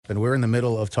happened. We're in the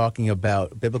middle of talking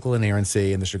about biblical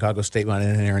inerrancy and the Chicago Statement on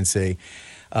Inerrancy.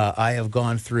 I have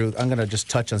gone through, I'm going to just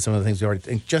touch on some of the things we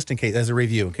already, just in case, as a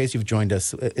review, in case you've joined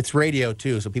us. It's radio,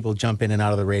 too, so people jump in and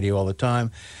out of the radio all the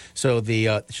time. So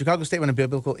the Chicago Statement on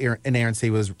Biblical Inerrancy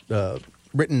was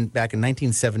written back in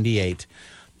 1978,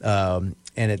 and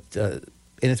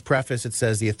in its preface, it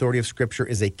says, the authority of Scripture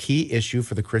is a key issue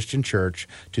for the Christian church.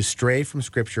 To stray from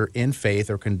Scripture in faith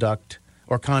or conduct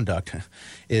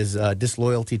is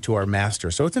disloyalty to our master.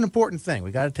 So it's an important thing.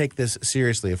 We got to take this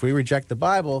seriously. If we reject the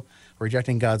Bible, we're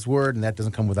rejecting God's word, and that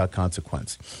doesn't come without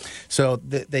consequence. So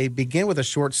they begin with a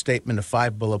short statement of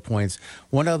 5 bullet points.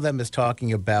 One of them is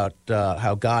talking about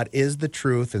how God is the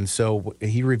truth, and so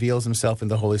he reveals himself in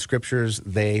the Holy Scriptures.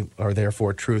 They are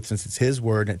therefore truth, since it's his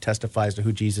word, and it testifies to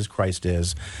who Jesus Christ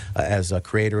is as a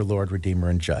creator, Lord, Redeemer,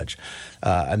 and Judge.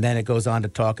 And then it goes on to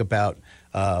talk about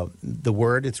the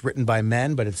word. It's written by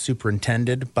men, but it's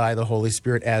superintended by the Holy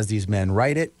Spirit as these men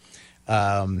write it.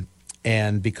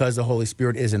 And because the Holy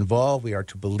Spirit is involved, we are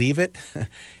to believe it.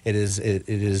 It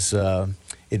is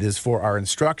for our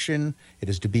instruction. It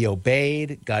is to be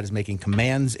obeyed. God is making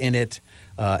commands in it,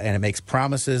 and it makes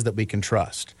promises that we can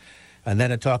trust. And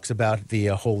then it talks about the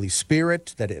Holy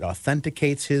Spirit, that it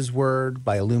authenticates his word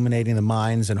by illuminating the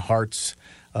minds and hearts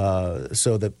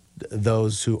so that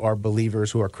those who are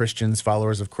believers, who are Christians,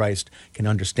 followers of Christ, can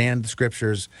understand the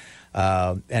Scriptures.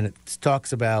 And it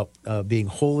talks about being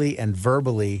holy and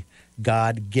verbally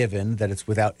God-given, that it's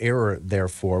without error,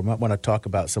 therefore. We might want to talk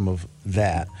about some of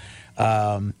that.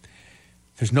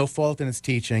 There's no fault in its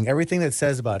teaching. Everything that it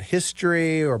says about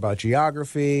history or about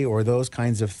geography or those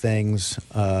kinds of things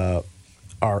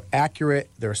are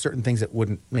accurate. There are certain things that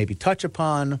wouldn't maybe touch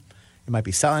upon. It might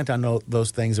be silent on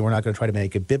those things, and we're not going to try to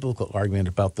make a biblical argument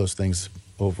about those things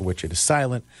over which it is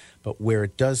silent. But where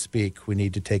it does speak, we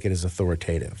need to take it as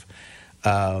authoritative.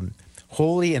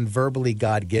 Holy and verbally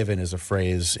God-given is a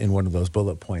phrase in one of those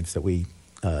bullet points that we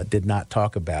did not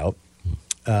talk about.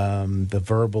 The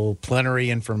verbal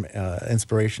plenary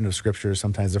inspiration of Scripture is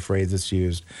sometimes a phrase that's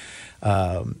used.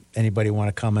 Anybody want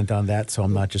to comment on that? So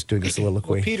I'm not just doing a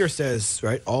soliloquy. Well, Peter says,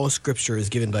 right, all Scripture is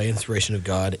given by inspiration of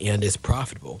God and is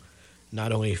profitable,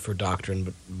 not only for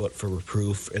doctrine, but for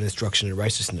reproof and instruction in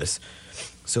righteousness.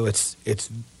 So it's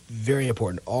very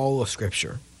important. All of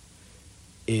Scripture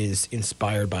is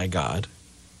inspired by God,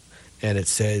 and it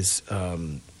says a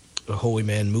holy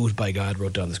man moved by God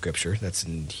wrote down the Scripture. That's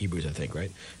in Hebrews, I think,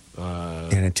 right?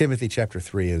 And in Timothy chapter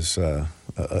 3 is a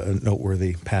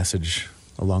noteworthy passage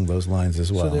along those lines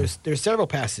as well. So there's several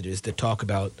passages that talk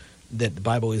about that the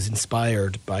Bible is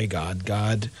inspired by God.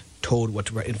 God told what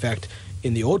to write. In fact,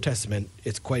 in the Old Testament,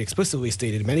 it's quite explicitly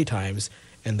stated many times,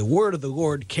 and the word of the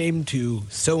Lord came to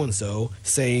so-and-so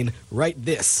saying, write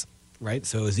this, right?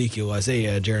 So Ezekiel,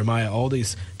 Isaiah, Jeremiah, all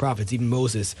these prophets, even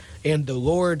Moses. And the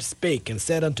Lord spake and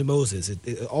said unto Moses.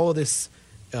 All of this,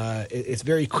 it's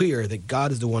very clear that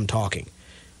God is the one talking.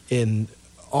 In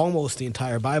almost the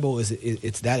entire Bible,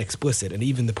 it's that explicit. And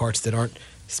even the parts that aren't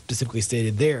specifically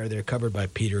stated there, they're covered by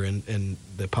Peter and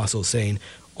the apostles saying,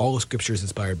 all of Scripture is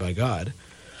inspired by God.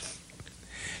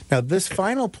 Now, this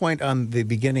final point on the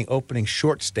beginning opening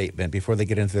short statement before they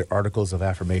get into their articles of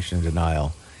affirmation and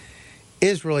denial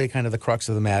is really kind of the crux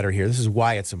of the matter here. This is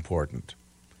why it's important.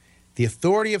 The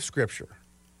authority of Scripture,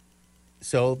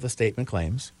 so the statement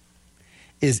claims,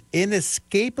 is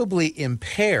inescapably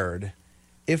impaired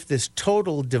if this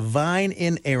total divine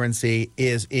inerrancy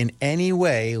is in any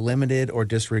way limited or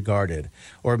disregarded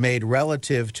or made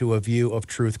relative to a view of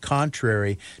truth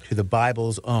contrary to the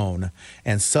Bible's own.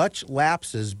 And such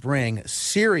lapses bring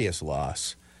serious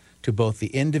loss to both the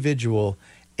individual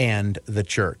and the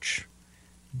church.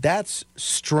 That's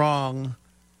strong.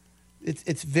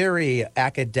 It's very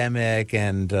academic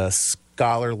and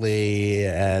scholarly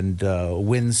and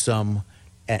winsome,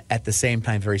 at the same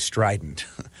time very strident.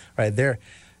 Right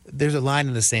there's a line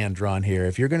in the sand drawn here.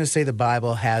 If you're going to say the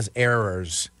Bible has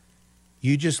errors,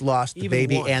 you just lost the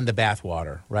baby and the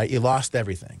bathwater, right? You lost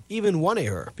everything. Even one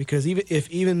error, because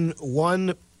even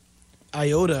one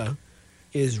iota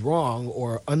is wrong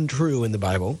or untrue in the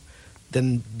Bible,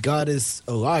 then God is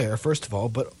a liar, first of all,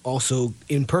 but also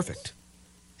imperfect.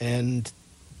 And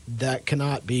that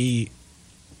cannot be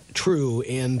true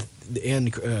and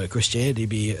Christianity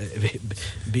be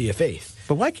a faith.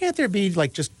 But why can't there be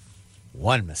like just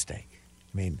one mistake?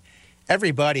 I mean,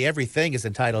 everything is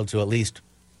entitled to at least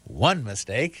one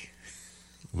mistake.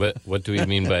 What do we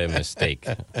mean by a mistake?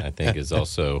 I think is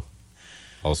also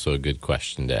a good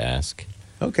question to ask.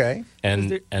 Okay.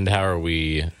 And how are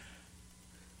we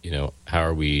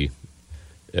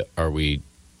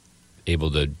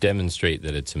able to demonstrate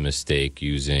that it's a mistake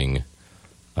using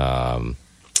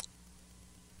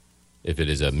if it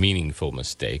is a meaningful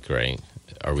mistake, right?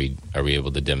 Are we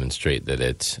able to demonstrate that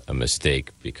it's a mistake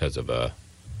because of a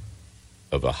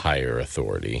higher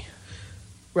authority?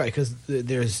 Right, because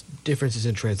there's differences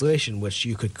in translation, which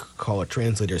you could call a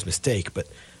translator's mistake, but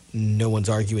no one's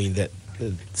arguing that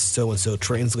so-and-so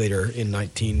translator in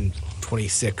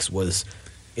 1926 was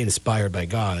inspired by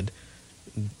God.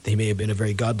 He may have been a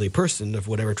very godly person of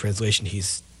whatever translation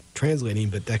he's translating,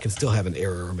 but that can still have an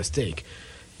error or mistake.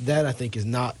 That, I think, is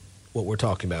not what we're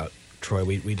talking about, Troy.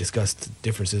 We discussed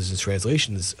differences in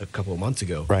translations a couple of months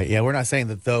ago. Right. Yeah, we're not saying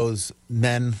that those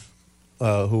men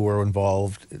who were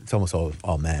involved, it's almost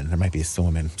all men. There might be some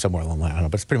women somewhere along the line, I don't know,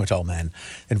 but it's pretty much all men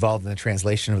involved in the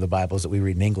translation of the Bibles that we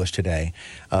read in English today.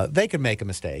 They could make a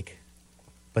mistake,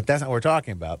 but that's not what we're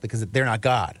talking about because they're not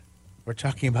God. We're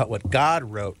talking about what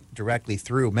God wrote directly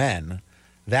through men,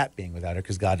 that being without it,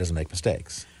 because God doesn't make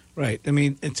mistakes. Right. I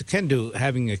mean, it's akin to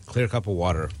having a clear cup of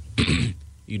water.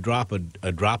 You drop a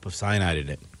drop of cyanide in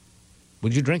it.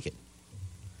 Would you drink it?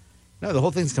 No, the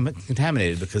whole thing's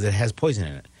contaminated because it has poison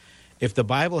in it. If the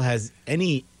Bible has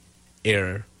any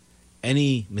error,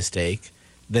 any mistake,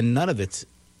 then none of it's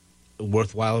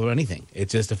worthwhile or anything.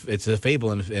 It's just it's a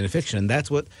fable and a fiction, and that's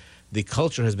what the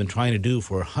culture has been trying to do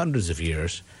for hundreds of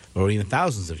years, or even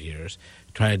thousands of years,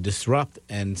 trying to disrupt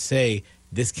and say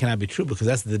this cannot be true because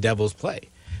that's the devil's play.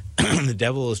 The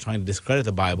devil is trying to discredit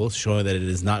the Bible, showing that it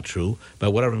is not true by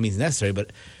whatever means necessary.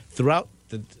 But throughout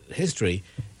the history,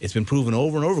 it's been proven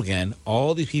over and over again.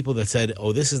 All these people that said,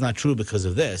 "Oh, this is not true because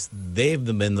of this," they've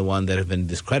been the one that have been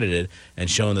discredited and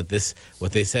shown that this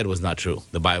what they said was not true.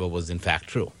 The Bible was in fact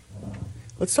true.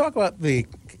 Let's talk about the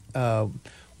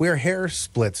where hair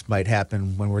splits might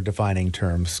happen when we're defining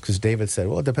terms, because David said,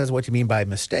 "Well, it depends on what you mean by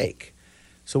mistake."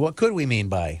 So, what could we mean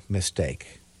by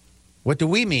mistake? What do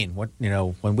we mean?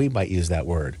 When we might use that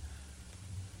word?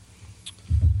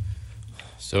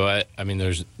 So I mean,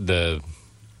 there's there's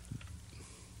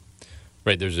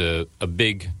a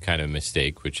big kind of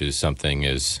mistake, which is something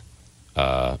is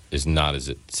not as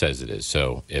it says it is.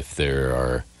 So if there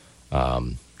are,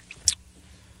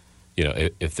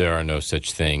 if there are no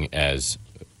such thing as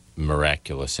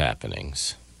miraculous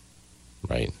happenings,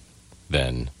 right?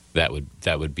 Then that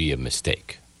would be a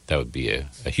mistake. That would be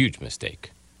a huge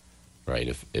mistake,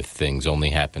 right? If things only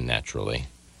happen naturally.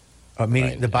 Meaning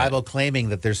right. the Bible claiming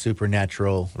that they're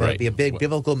supernatural, that would Right. be a big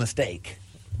biblical mistake.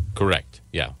 Correct.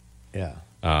 Yeah. Yeah.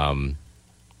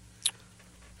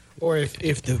 Or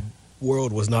if the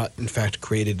world was not, in fact,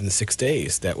 created in 6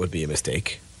 days, that would be a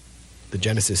mistake. The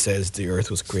Genesis says the earth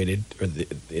was created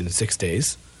in 6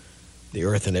 days, the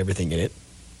earth and everything in it.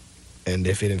 And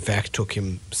if it, in fact, took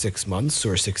him 6 months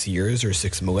or 6 years or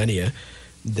 6 millennia,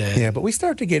 then... Yeah, but we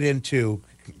start to get into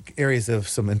areas of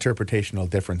some interpretational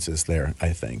differences there,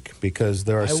 I think, because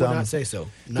there are I some... would not say so.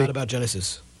 Not about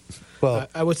Genesis. Well,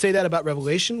 I would say that about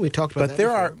Revelation. We talked about but that there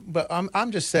before. are. But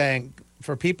I'm just saying,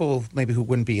 for people maybe who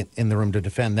wouldn't be in the room to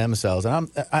defend themselves,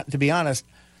 and to be honest,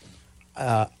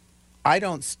 I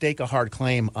don't stake a hard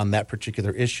claim on that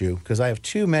particular issue because I have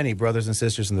too many brothers and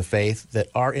sisters in the faith that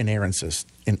are inerrantists.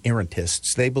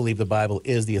 They believe the Bible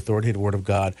is the authoritative Word of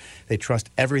God. They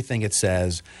trust everything it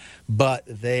says, but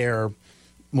they're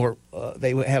more.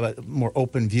 They have a more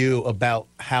open view about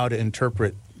how to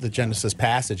interpret the Genesis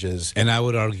passages. And I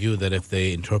would argue that if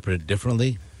they interpret it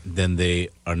differently, then they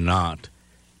are not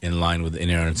in line with the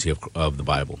inerrancy of the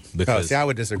Bible. Because I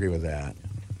would disagree with that.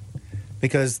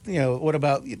 Because, what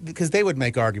about, because they would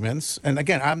make arguments. And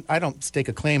again, I don't stake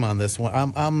a claim on this one.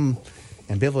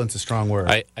 Ambivalent's a strong word.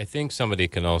 I think somebody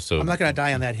can also... I'm not going to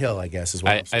die on that hill, I guess, is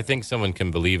what I'm saying. I think someone can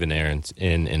believe in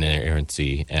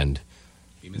inerrancy and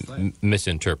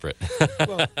misinterpret.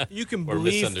 Well, you can Or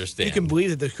believe misunderstand. you can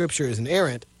believe that the Scripture is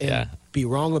inerrant and Yeah. be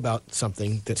wrong about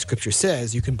something that Scripture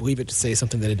says. You can believe it to say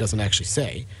something that it doesn't actually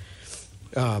say.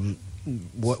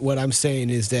 What I'm saying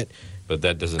is that But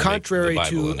that doesn't contrary make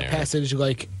the Bible to a inerrant. passage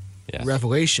like Yeah.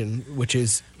 Revelation, which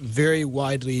is very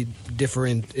widely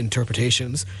different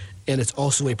interpretations, and it's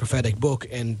also a prophetic book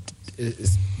and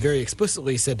is very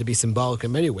explicitly said to be symbolic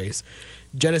in many ways.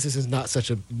 Genesis is not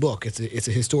such a book. It's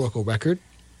a historical record.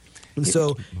 And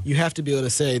so you have to be able to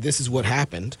say this is what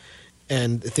happened.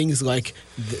 And things like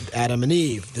Adam and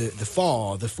Eve, the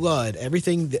fall, the flood,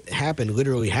 everything that happened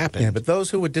literally happened. Yeah, but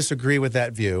those who would disagree with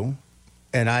that view,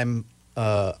 and I'm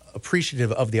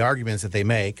appreciative of the arguments that they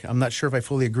make. I'm not sure if I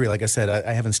fully agree. Like I said,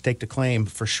 I haven't staked a claim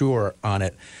for sure on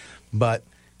it. But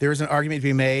there is an argument to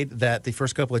be made that the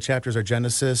first couple of chapters of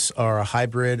Genesis are a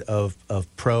hybrid of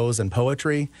prose and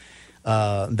poetry.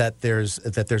 That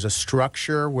there's a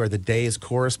structure where the days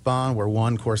correspond, where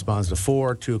 1 corresponds to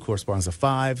 4, 2 corresponds to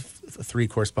 5, 3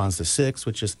 corresponds to 6,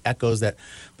 which just echoes that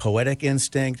poetic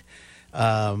instinct.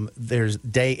 There's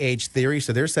day-age theory,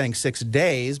 so they're saying 6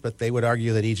 days, but they would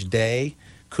argue that each day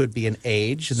could be an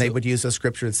age, and they would use a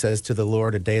scripture that says, "To the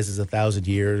Lord, a day is as 1,000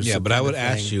 years." Yeah, but I kind would of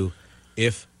ask thing. you,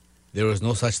 if there was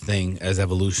no such thing as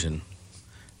evolution,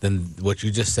 then what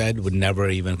you just said would never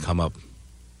even come up.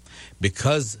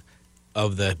 Because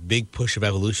of the big push of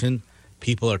evolution,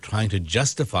 people are trying to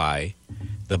justify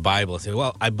the Bible and say,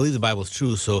 well, I believe the Bible is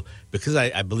true, so because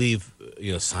I believe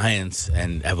science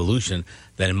and evolution,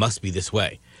 then it must be this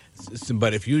way.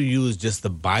 But if you use just the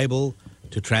Bible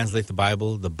to translate the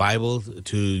Bible to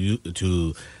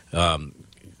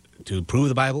prove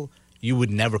the Bible, you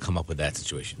would never come up with that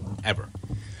situation, ever.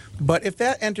 But if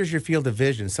that enters your field of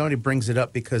vision, somebody brings it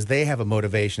up because they have a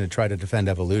motivation to try to defend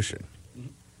evolution.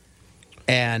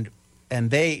 And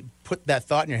they put that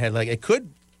thought in your head, like,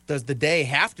 does the day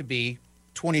have to be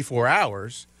 24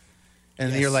 hours?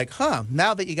 And Yes. you're like,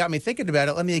 now that you got me thinking about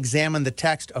it, let me examine the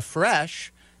text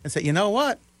afresh and say, you know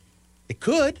what? It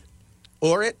could,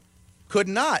 or it could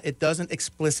not. It doesn't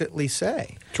explicitly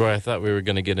say. Troy, I thought we were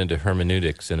going to get into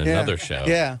hermeneutics in another show.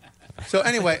 Yeah. So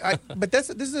anyway, but this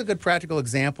is a good practical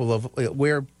example of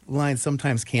where lines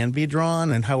sometimes can be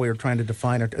drawn and how we were trying to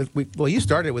define it. Well, you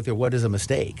started with what is a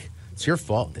mistake. It's your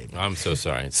fault, David. I'm so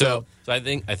sorry. So I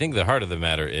think the heart of the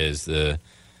matter is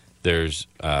there's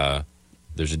a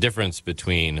difference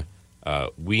between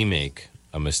we make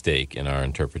a mistake in our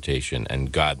interpretation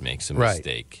and God makes a Right.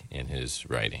 mistake in His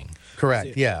writing.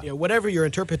 Correct. Yeah. Whatever your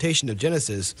interpretation of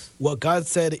Genesis, what God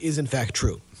said is in fact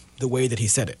true, the way that He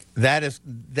said it. That is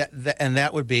that, and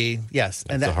that would be yes.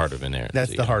 That's and the heart of inerrancy.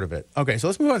 That's the heart of it. Okay, so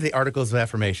let's move on to the articles of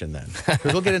affirmation then,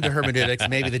 because we'll get into hermeneutics.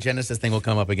 Maybe the Genesis thing will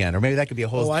come up again, or maybe that could be a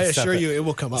whole. Oh, I assure separate- you, it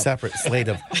will come up. Separate slate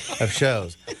of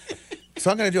shows. So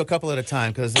I'm going to do a couple at a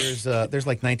time because there's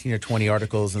like 19 or 20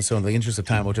 articles, and so in the interest of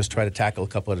time, we'll just try to tackle a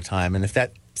couple at a time. And if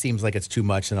that seems like it's too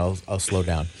much, then I'll slow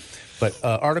down. But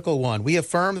Article 1, we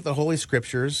affirm that the Holy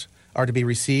Scriptures are to be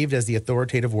received as the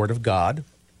authoritative Word of God.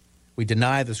 We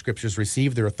deny the Scriptures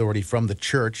receive their authority from the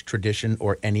church, tradition,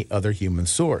 or any other human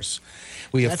source.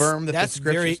 We affirm that the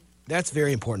Scriptures... That's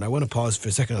very important. I want to pause for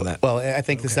a second on that. Well, I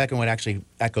think the second one actually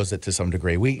echoes it to some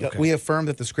degree. We affirm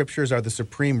that the Scriptures are the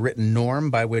supreme written norm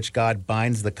by which God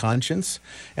binds the conscience,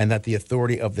 and that the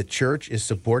authority of the church is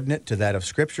subordinate to that of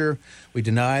Scripture. We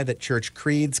deny that church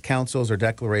creeds, councils, or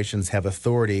declarations have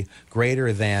authority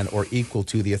greater than or equal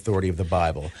to the authority of the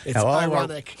Bible. It's Now,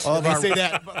 ironic that they say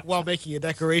that while making a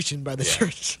declaration by the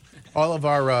church. all of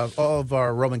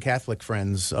our Roman Catholic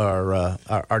friends are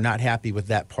not happy with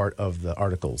that part of the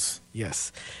articles.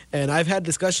 Yes. And I've had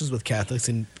discussions with Catholics,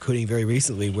 including very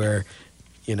recently, where,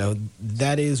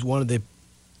 that is one of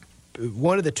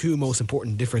the two most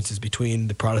important differences between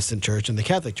the Protestant Church and the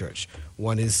Catholic Church.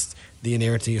 One is the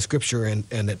inerrancy of Scripture and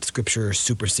that Scripture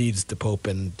supersedes the Pope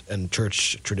and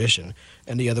church tradition.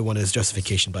 And the other one is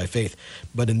justification by faith.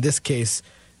 But in this case,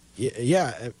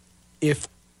 if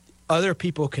other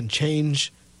people can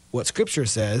change what Scripture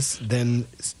says, then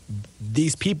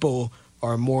these people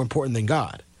are more important than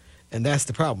God. And that's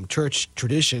the problem. Church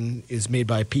tradition is made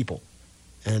by people,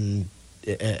 and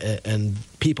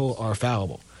people are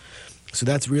fallible. So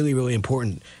that's really, really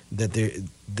important, that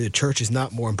the church is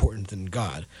not more important than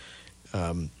God.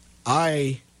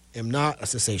 I am not a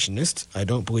cessationist. I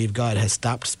don't believe God has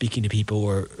stopped speaking to people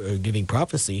or giving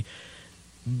prophecy.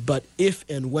 But if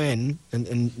and when,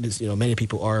 and this, many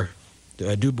people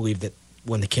do believe that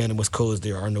when the canon was closed,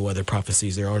 there are no other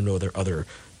prophecies, there are no other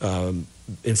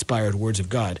inspired words of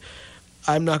God.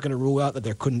 I'm not going to rule out that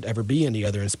there couldn't ever be any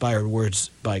other inspired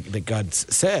words that God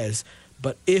says,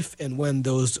 but if and when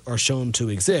those are shown to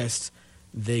exist,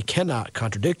 they cannot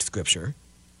contradict Scripture,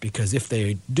 because if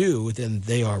they do, then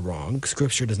they are wrong.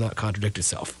 Scripture does not contradict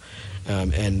itself,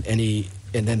 and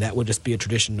then that would just be a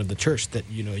tradition of the church that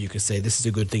you could say this is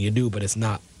a good thing to do, but it's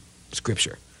not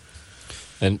Scripture.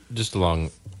 And just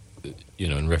along,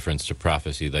 in reference to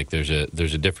prophecy, like there's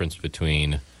a difference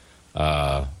between,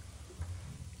 and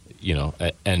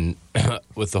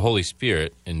with the Holy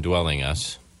Spirit indwelling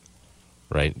us,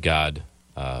 right? God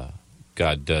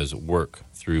does work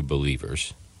through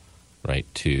believers, right,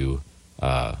 to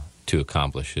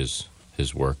accomplish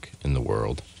His work in the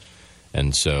world,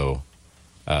 and so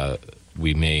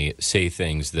we may say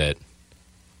things that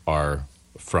are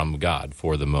from God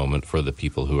for the moment, for the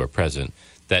people who are present.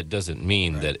 That doesn't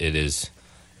mean that it is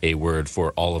a word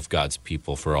for all of God's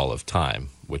people for all of time,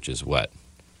 which is what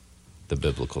the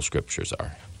biblical Scriptures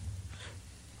are.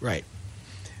 Right.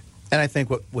 And I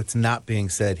think what's not being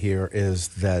said here is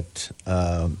that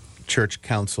church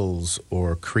councils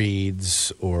or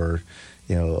creeds or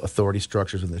authority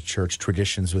structures within the church,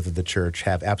 traditions within the church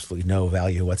have absolutely no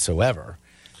value whatsoever.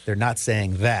 They're not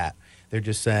saying that. They're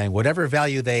just saying whatever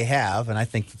value they have, and I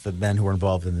think that the men who are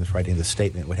involved in this writing this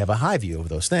statement would have a high view of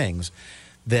those things.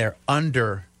 They're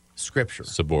under Scripture.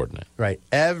 Subordinate. Right.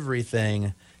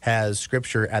 Everything has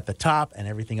Scripture at the top, and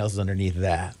everything else is underneath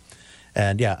that.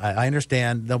 And yeah, I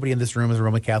understand nobody in this room is a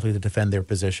Roman Catholic to defend their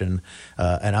position,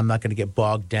 and I'm not going to get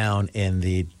bogged down in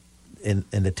the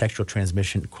textual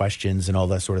transmission questions and all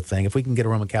that sort of thing. If we can get a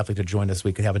Roman Catholic to join us,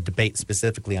 we could have a debate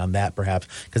specifically on that, perhaps,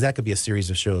 because that could be a series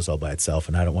of shows all by itself,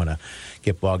 and I don't want to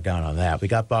get bogged down on that. We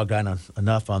got bogged down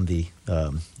enough on the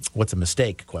what's a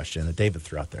mistake question that David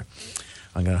threw out there.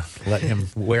 I'm going to let him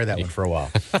wear that one for a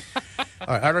while.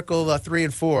 All right, Article 3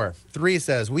 and 4. 3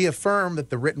 says, we affirm that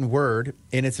the written word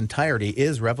in its entirety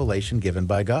is revelation given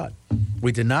by God.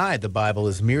 We deny the Bible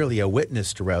is merely a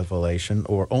witness to revelation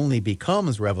or only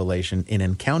becomes revelation in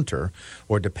encounter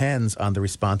or depends on the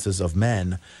responses of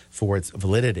men for its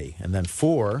validity. And then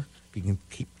 4, you can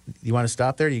keep. You want to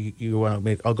stop there? You want to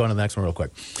make? I'll go on to the next one real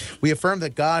quick. We affirm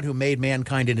that God, who made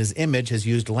mankind in his image, has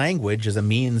used language as a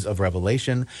means of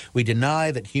revelation. We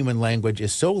deny that human language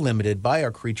is so limited by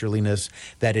our creatureliness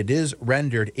that it is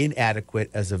rendered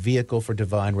inadequate as a vehicle for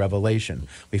divine revelation.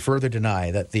 We further deny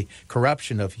that the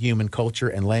corruption of human culture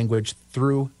and language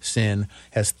through sin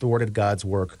has thwarted God's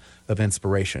work of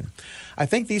inspiration. I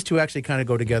think these two actually kind of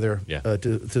go together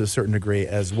to a certain degree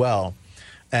as well.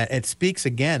 It speaks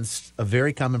against a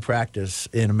very common practice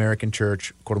in American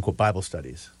church, quote-unquote, Bible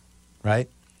studies, right?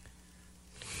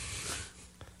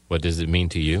 What does it mean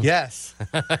to you? Yes.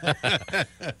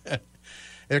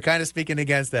 They're kind of speaking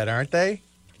against that, aren't they?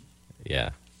 Yeah.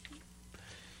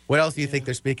 What else do you think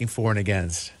they're speaking for and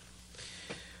against?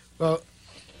 Well,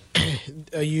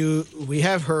 we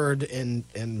have heard, and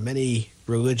many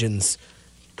religions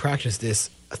practice this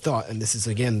thought, and this is,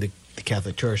 again, the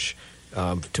Catholic Church,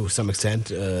 to some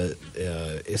extent.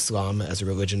 Islam as a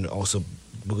religion also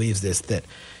believes this, that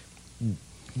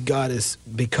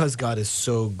because God is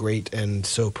so great and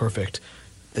so perfect,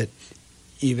 that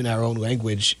even our own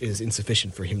language is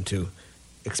insufficient for him to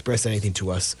express anything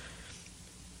to us,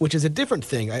 which is a different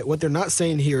thing. What they're not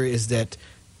saying here is that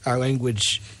our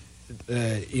language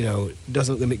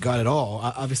doesn't limit God at all.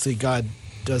 Obviously, God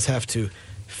does have to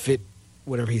fit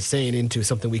whatever he's saying into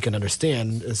something we can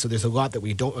understand. So there's a lot that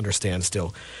we don't understand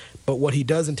still. But what he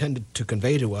does intend to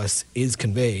convey to us is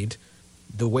conveyed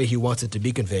the way he wants it to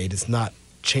be conveyed. It's not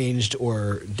changed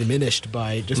or diminished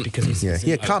by just because he's... Yeah,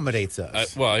 he accommodates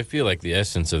us. I feel like the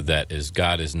essence of that is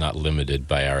God is not limited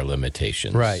by our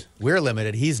limitations. Right. We're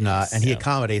limited. He's not, and he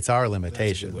accommodates our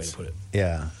limitations. That's a good way to put it.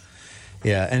 Yeah.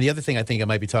 Yeah, and the other thing I think I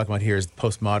might be talking about here is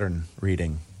postmodern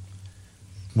reading,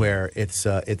 where it's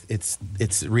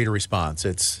reader response.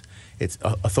 It's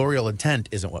authorial intent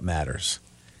isn't what matters.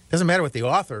 It doesn't matter what the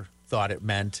author thought it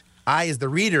meant. I, as the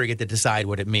reader, get to decide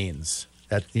what it means.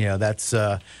 That's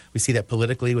we see that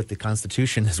politically with the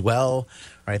Constitution as well,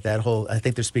 right? That whole, I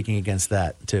think they're speaking against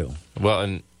that too. Well,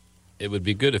 and it would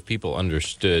be good if people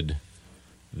understood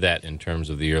that in terms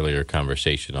of the earlier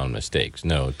conversation on mistakes.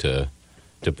 No, to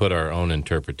put our own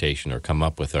interpretation or come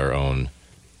up with our own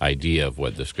idea of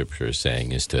what the Scripture is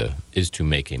saying is to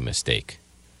make a mistake.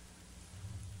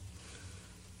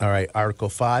 All right, Article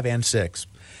 5 and 6.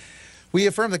 We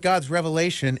affirm that God's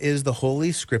revelation is the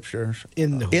Holy Scriptures,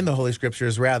 in the Holy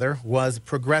Scriptures, rather, was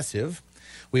progressive.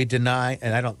 We deny,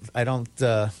 and I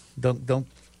don't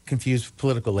confuse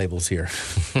political labels here.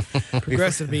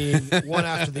 Progressive meaning one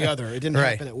after the other. It didn't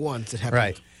happen at once. It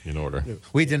happened in order.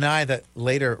 We deny that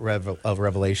later of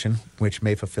revelation, which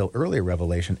may fulfill earlier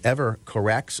revelation, ever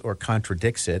corrects or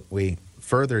contradicts it. We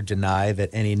further deny that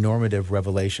any normative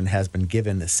revelation has been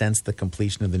given since the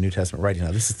completion of the New Testament writing.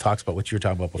 Now, this talks about what you were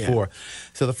talking about before. Yeah.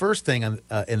 So the first thing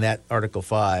in that Article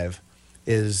 5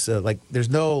 is there's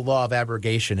no law of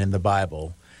abrogation in the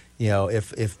Bible. You know,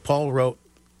 if Paul wrote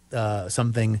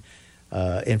something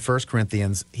in 1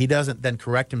 Corinthians, he doesn't then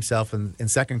correct himself in 2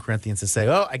 Corinthians and say,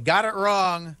 oh, I got it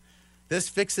wrong. This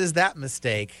fixes that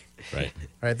mistake. Right.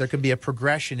 Right. There could be a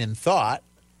progression in thought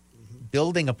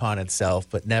building upon itself,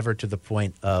 but never to the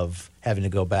point of having to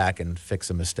go back and fix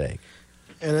a mistake.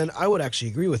 And then I would actually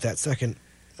agree with that second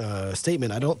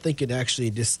statement. I don't think it actually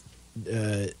just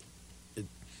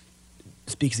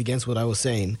speaks against what I was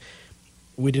saying.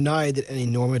 We deny that any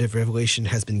normative revelation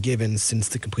has been given since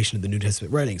the completion of the New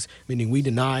Testament writings, meaning we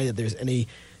deny that there's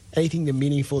anything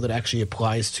meaningful that actually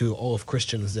applies to all of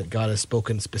Christians, that God has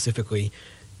spoken specifically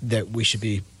that we should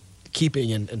be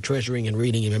keeping and treasuring and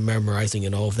reading and memorizing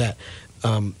and all of that.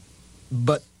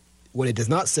 But what it does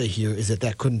not say here is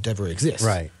that couldn't ever exist.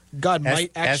 Right. God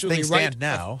might actually as things stand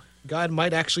now. God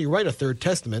might actually write a third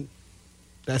testament.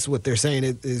 That's what they're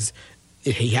saying.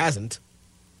 He hasn't.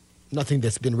 Nothing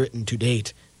that's been written to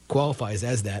date qualifies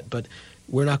as that, but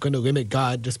we're not going to limit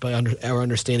God just by our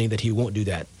understanding that he won't do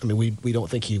that. I mean, we don't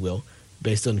think he will,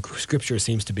 based on Scripture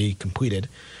seems to be completed.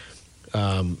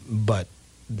 But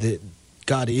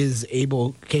God is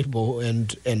able, capable,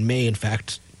 and may, in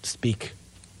fact, speak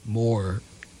more.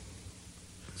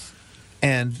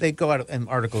 And they go out in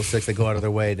Article 6, they go out of their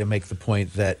way to make the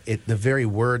point that the very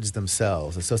words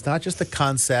themselves, and so it's not just the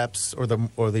concepts or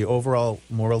the overall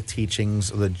moral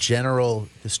teachings or the general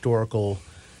historical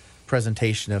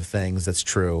presentation of things that's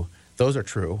true. Those are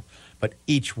true, but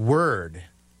each word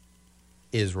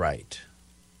is right.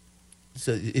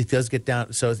 So it does get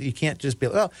down. So you can't just be,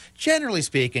 well, generally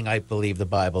speaking, I believe the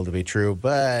Bible to be true,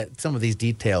 but some of these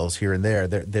details here and there,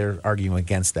 they're arguing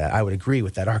against that. I would agree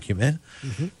with that argument.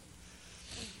 Mm-hmm.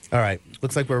 All right.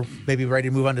 Looks like we're maybe ready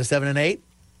to move on to 7 and 8.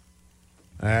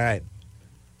 All right.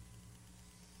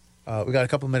 We got a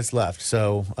couple of minutes left,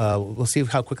 so we'll see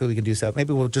how quickly we can do 7.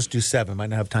 Maybe we'll just do 7. Might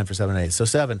not have time for 7 and 8. So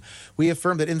 7, we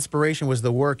affirm that inspiration was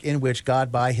the work in which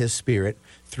God, by his Spirit,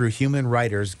 through human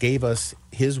writers, gave us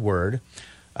his word.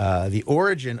 The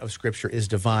origin of Scripture is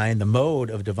divine. The mode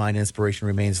of divine inspiration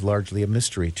remains largely a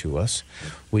mystery to us.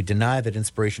 We deny that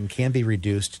inspiration can be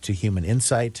reduced to human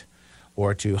insight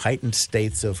or to heightened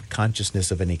states of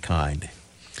consciousness of any kind.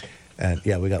 And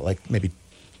yeah, we got like maybe a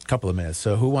couple of minutes.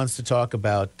 So who wants to talk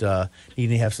about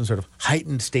needing to have some sort of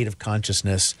heightened state of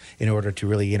consciousness in order to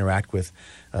really interact with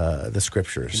the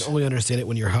Scriptures? You can only understand it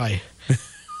when you're high.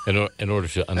 In order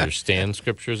to understand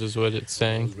Scriptures is what it's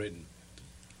saying?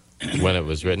 When it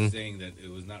was written? It's saying that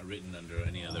it was not written under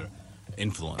any other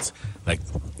influence. Like,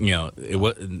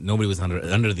 nobody was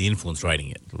under the influence writing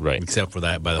it. Right. Except for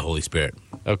that by the Holy Spirit.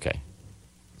 Okay.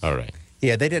 All right.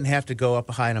 Yeah, they didn't have to go up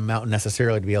high on a mountain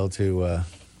necessarily to be able to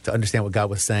understand what God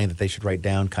was saying that they should write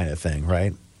down, kind of thing,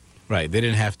 right? Right. They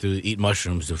didn't have to eat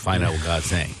mushrooms to find out what God's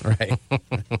saying. Right.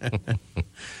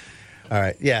 All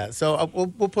right. Yeah. So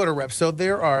we'll put a rep. So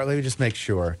there are. Let me just make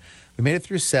sure we made it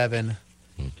through 7,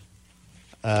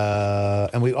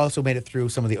 and we also made it through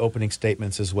some of the opening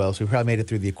statements as well. So we probably made it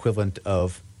through the equivalent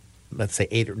of, let's say,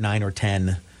 8 or 9 or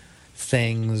 10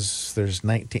 things. There's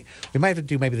 19. We might have to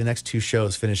do maybe the next 2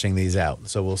 shows finishing these out.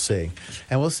 So we'll see,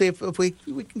 and we'll see if we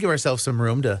can give ourselves some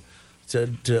room to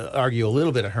argue a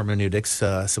little bit of hermeneutics,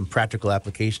 some practical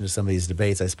application to some of these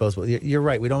debates, I suppose. But you're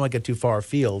right. We don't want to get too far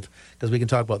afield because we can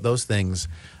talk about those things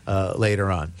later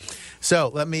on.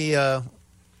 So let me.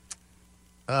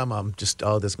 I'm just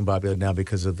all discombobulated now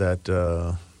because of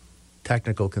that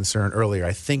technical concern earlier.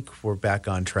 I think we're back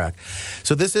on track.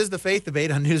 So this is the Faith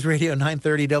Debate on News Radio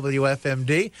 930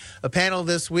 WFMD. A panel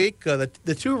this week, the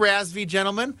 2 Razvi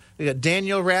gentlemen. We got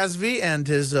Daniel Razvi and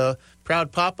his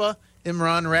proud papa,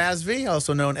 Imran Razvi,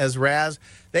 also known as Raz.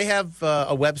 They have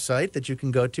a website that you can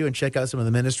go to and check out some of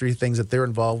the ministry things that they're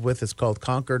involved with. It's called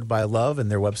Conquered by Love, and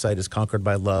their website is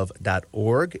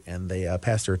conqueredbylove.org, and they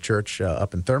pastor a church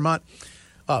up in Thurmont.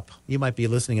 You might be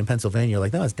listening in Pennsylvania. You're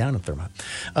like, no, it's down in Thurmont.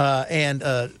 And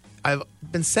I've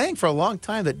been saying for a long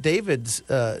time that David's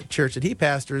church that he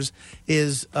pastors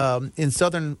is in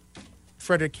southern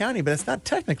Frederick County, but it's not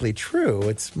technically true.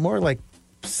 It's more like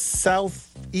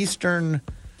southeastern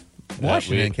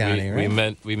Washington County,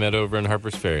 right? We met over in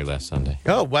Harper's Ferry last Sunday.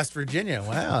 Oh, West Virginia.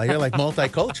 Wow, you're like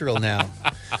multicultural now.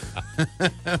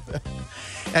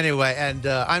 Anyway, and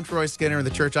I'm Troy Skinner, and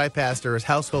the church I pastor is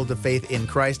Household of Faith in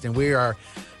Christ, and we are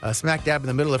smack dab in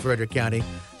the middle of Frederick County,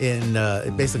 in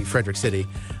basically Frederick City.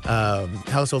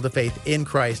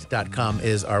 Householdoffaithinchrist.com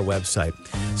is our website.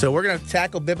 So we're going to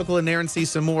tackle biblical inerrancy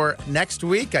some more next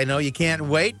week. I know you can't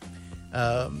wait.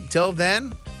 Till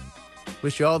then,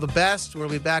 wish you all the best. We'll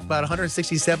be back about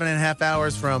 167 and a half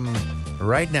hours from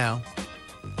right now.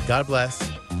 God bless.